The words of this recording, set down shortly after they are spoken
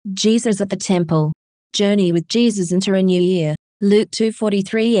Jesus at the temple. Journey with Jesus into a new year. Luke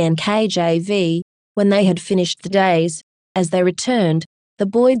 2:43 NKJV. When they had finished the days, as they returned, the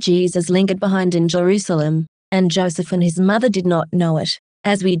boy Jesus lingered behind in Jerusalem, and Joseph and his mother did not know it.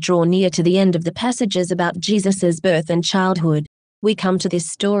 As we draw near to the end of the passages about Jesus' birth and childhood, we come to this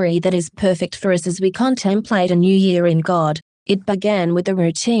story that is perfect for us as we contemplate a new year in God. It began with a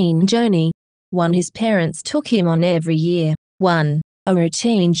routine journey, one his parents took him on every year. 1. A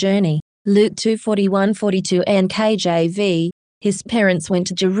routine journey. Luke 2:41-42 NKJV. His parents went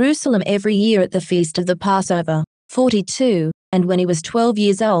to Jerusalem every year at the feast of the Passover. 42. And when he was 12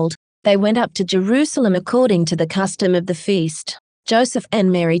 years old, they went up to Jerusalem according to the custom of the feast. Joseph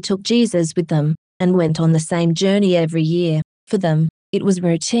and Mary took Jesus with them, and went on the same journey every year. For them, it was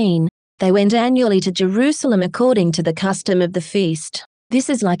routine. They went annually to Jerusalem according to the custom of the feast. This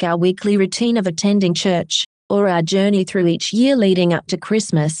is like our weekly routine of attending church, or our journey through each year leading up to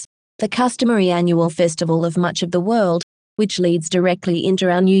Christmas, the customary annual festival of much of the world, which leads directly into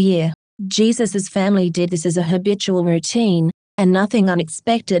our new year. Jesus' family did this as a habitual routine, and nothing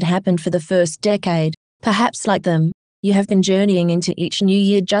unexpected happened for the first decade. Perhaps like them, you have been journeying into each new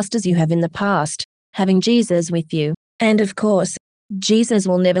year just as you have in the past, having Jesus with you. And of course, Jesus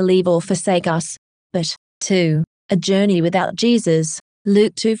will never leave or forsake us. But, 2. A journey without Jesus.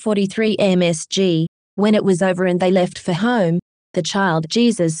 Luke 2:43 MSG. When it was over and they left for home, the child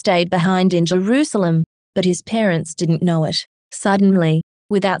Jesus stayed behind in Jerusalem, but his parents didn't know it. Suddenly,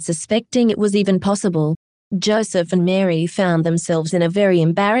 without suspecting it was even possible, Joseph and Mary found themselves in a very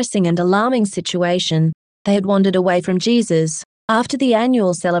embarrassing and alarming situation. They had wandered away from Jesus. After the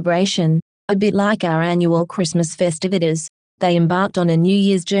annual celebration, a bit like our annual Christmas festivities, they embarked on a New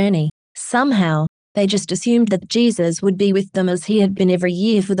Year's journey. Somehow, they just assumed that Jesus would be with them as he had been every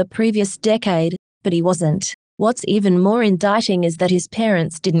year for the previous decade, but he wasn't. What's even more indicting is that his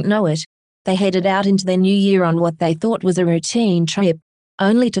parents didn't know it. They headed out into their new year on what they thought was a routine trip,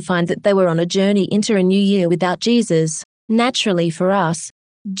 only to find that they were on a journey into a new year without Jesus. Naturally for us,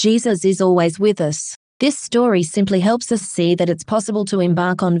 Jesus is always with us. This story simply helps us see that it's possible to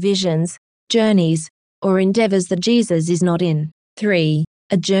embark on visions, journeys, or endeavors that Jesus is not in. 3.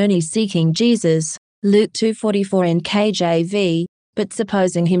 A journey seeking Jesus. Luke 2:44 NKJV. But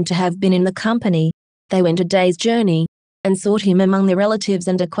supposing him to have been in the company, they went a day's journey, and sought him among their relatives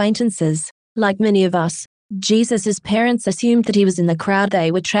and acquaintances. Like many of us, Jesus' parents assumed that he was in the crowd they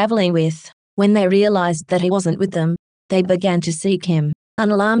were traveling with. When they realized that he wasn't with them, they began to seek him.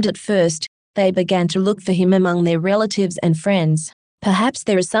 Unalarmed at first, they began to look for him among their relatives and friends. Perhaps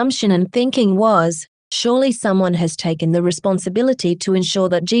their assumption and thinking was, surely someone has taken the responsibility to ensure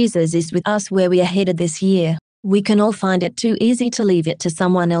that Jesus is with us where we are headed this year. We can all find it too easy to leave it to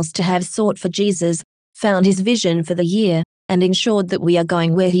someone else to have sought for Jesus, found his vision for the year, and ensured that we are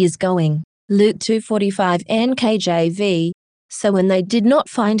going where he is going. Luke 2:45 NKJV. So when they did not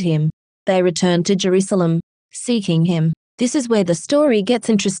find him, they returned to Jerusalem, seeking him. This is where the story gets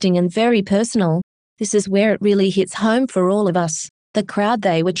interesting and very personal. This is where it really hits home for all of us. The crowd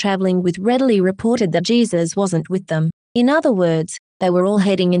they were traveling with readily reported that Jesus wasn't with them. In other words, they were all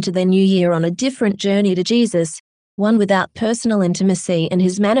heading into their new year on a different journey to Jesus, one without personal intimacy and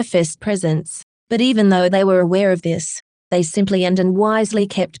his manifest presence. But even though they were aware of this, they simply and unwisely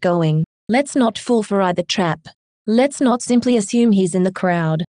kept going. Let's not fall for either trap. Let's not simply assume he's in the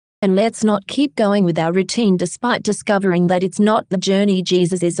crowd. And let's not keep going with our routine despite discovering that it's not the journey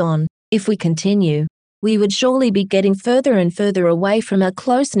Jesus is on. If we continue, we would surely be getting further and further away from our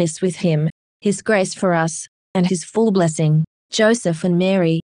closeness with him, his grace for us, and his full blessing. Joseph and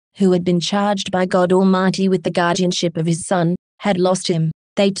Mary, who had been charged by God Almighty with the guardianship of his son, had lost him.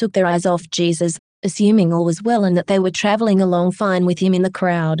 They took their eyes off Jesus, assuming all was well and that they were traveling along fine with him in the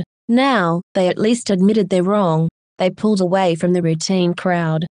crowd. Now, they at least admitted they're wrong. They pulled away from the routine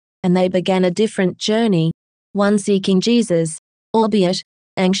crowd, and they began a different journey, one seeking Jesus, albeit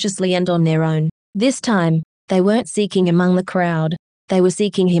anxiously and on their own. This time, they weren't seeking among the crowd. They were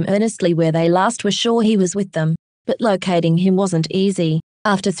seeking him earnestly where they last were sure he was with them. But locating him wasn't easy.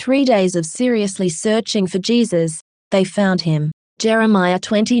 After 3 days of seriously searching for Jesus, they found him. Jeremiah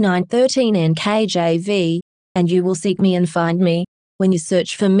 29:13 NKJV. And you will seek me and find me, when you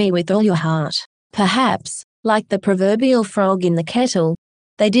search for me with all your heart. Perhaps, like the proverbial frog in the kettle,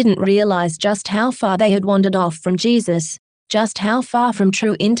 they didn't realize just how far they had wandered off from Jesus, just how far from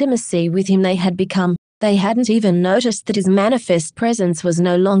true intimacy with him they had become. They hadn't even noticed that his manifest presence was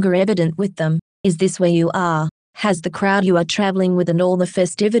no longer evident with them. Is this where you are? Has the crowd you are traveling with and all the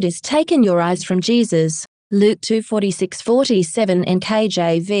festivities taken your eyes from Jesus? Luke 2:46-47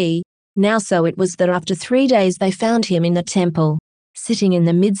 NKJV. Now so it was that after 3 days they found him in the temple, sitting in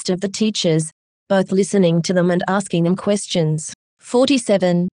the midst of the teachers, both listening to them and asking them questions.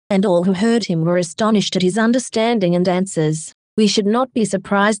 47. And all who heard him were astonished at his understanding and answers. We should not be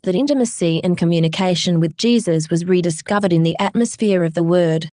surprised that intimacy and communication with Jesus was rediscovered in the atmosphere of the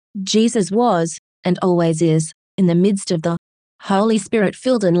Word. Jesus was, and always is, in the midst of the Holy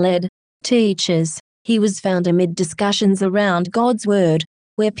Spirit-filled and led teachers. He was found amid discussions around God's Word,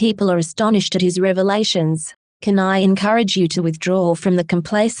 where people are astonished at his revelations. Can I encourage you to withdraw from the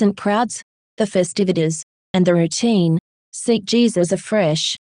complacent crowds, the festivities, and the routine? Seek Jesus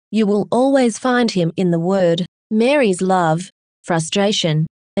afresh. You will always find him in the Word. Mary's love, frustration,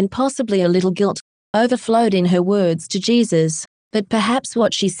 and possibly a little guilt, overflowed in her words to Jesus, but perhaps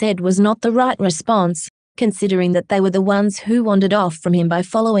what she said was not the right response, considering that they were the ones who wandered off from him by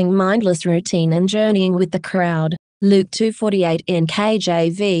following mindless routine and journeying with the crowd. Luke 2:48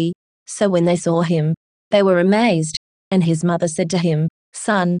 NKJV. So when they saw him, they were amazed, and his mother said to him,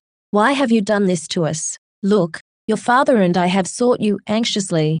 "Son, why have you done this to us? Look, your father and I have sought you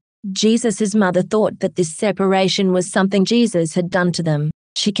anxiously." Jesus' mother thought that this separation was something Jesus had done to them.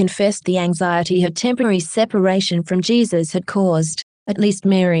 She confessed the anxiety her temporary separation from Jesus had caused. At least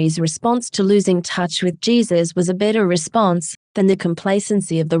Mary's response to losing touch with Jesus was a better response than the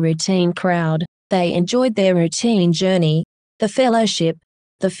complacency of the routine crowd. They enjoyed their routine journey, the fellowship,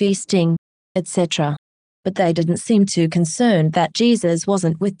 the feasting, etc. But they didn't seem too concerned that Jesus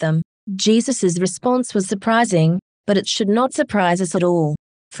wasn't with them. Jesus' response was surprising, but it should not surprise us at all.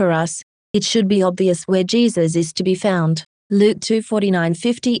 For us, it should be obvious where Jesus is to be found. Luke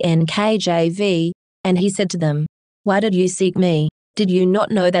 2:49-50 NKJV. And he said to them, "Why did you seek me? Did you not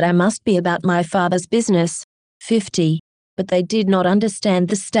know that I must be about my Father's business?" 50. But they did not understand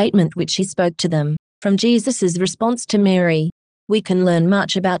the statement which he spoke to them. From Jesus' response to Mary, we can learn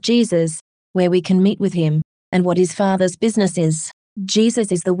much about Jesus, where we can meet with him, and what his Father's business is.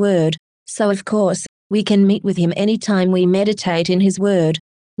 Jesus is the Word, so of course, we can meet with him anytime we meditate in his Word,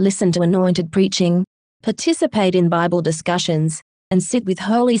 listen to anointed preaching, participate in Bible discussions, and sit with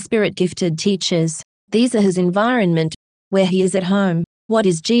Holy Spirit-gifted teachers. These are his environment, where he is at home. What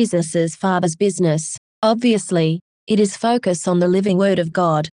is Jesus' Father's business? Obviously, it is focus on the living Word of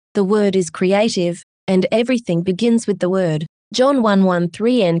God. The Word is creative, and everything begins with the Word. John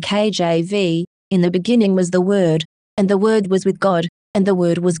 1:13 NKJV. In the beginning was the Word, and the Word was with God, and the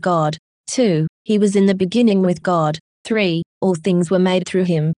Word was God. 2. He was in the beginning with God. 3. All things were made through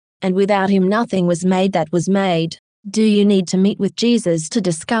him, and without him nothing was made that was made. Do you need to meet with Jesus to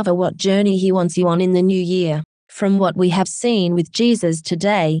discover what journey he wants you on in the new year? From what we have seen with Jesus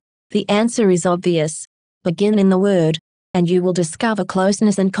today, the answer is obvious. Begin in the Word, and you will discover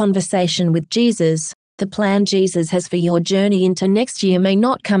closeness and conversation with Jesus. The plan Jesus has for your journey into next year may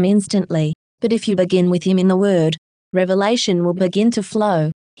not come instantly, but if you begin with him in the Word, revelation will begin to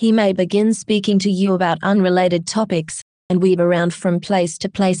flow. He may begin speaking to you about unrelated topics, and weave around from place to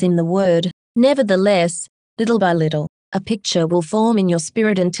place in the Word. Nevertheless, little by little, a picture will form in your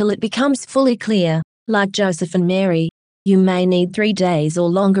spirit until it becomes fully clear. Like Joseph and Mary, you may need 3 days or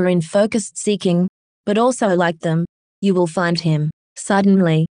longer in focused seeking, but also like them, you will find him.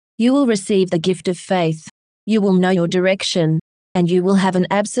 Suddenly, you will receive the gift of faith. You will know your direction, and you will have an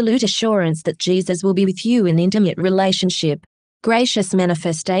absolute assurance that Jesus will be with you in intimate relationship, gracious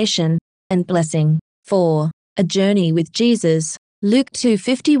manifestation, and blessing. 4. A journey with Jesus. Luke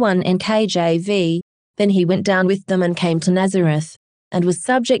 2:51 NKJV. Then he went down with them and came to Nazareth, and was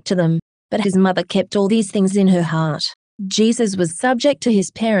subject to them, but his mother kept all these things in her heart. Jesus was subject to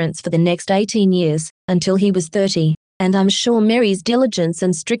his parents for the next 18 years, until he was 30, and I'm sure Mary's diligence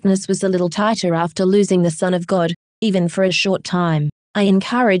and strictness was a little tighter after losing the Son of God, even for a short time. I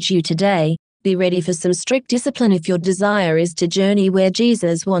encourage you today, be ready for some strict discipline if your desire is to journey where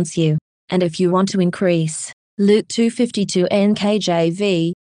Jesus wants you, and if you want to increase. Luke 2:52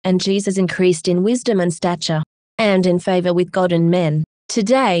 NKJV. And Jesus increased in wisdom and stature, and in favor with God and men.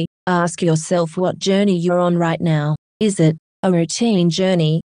 Today, ask yourself what journey you're on right now. Is it a routine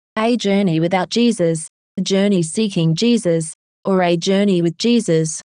journey, a journey without Jesus, a journey seeking Jesus, or a journey with Jesus?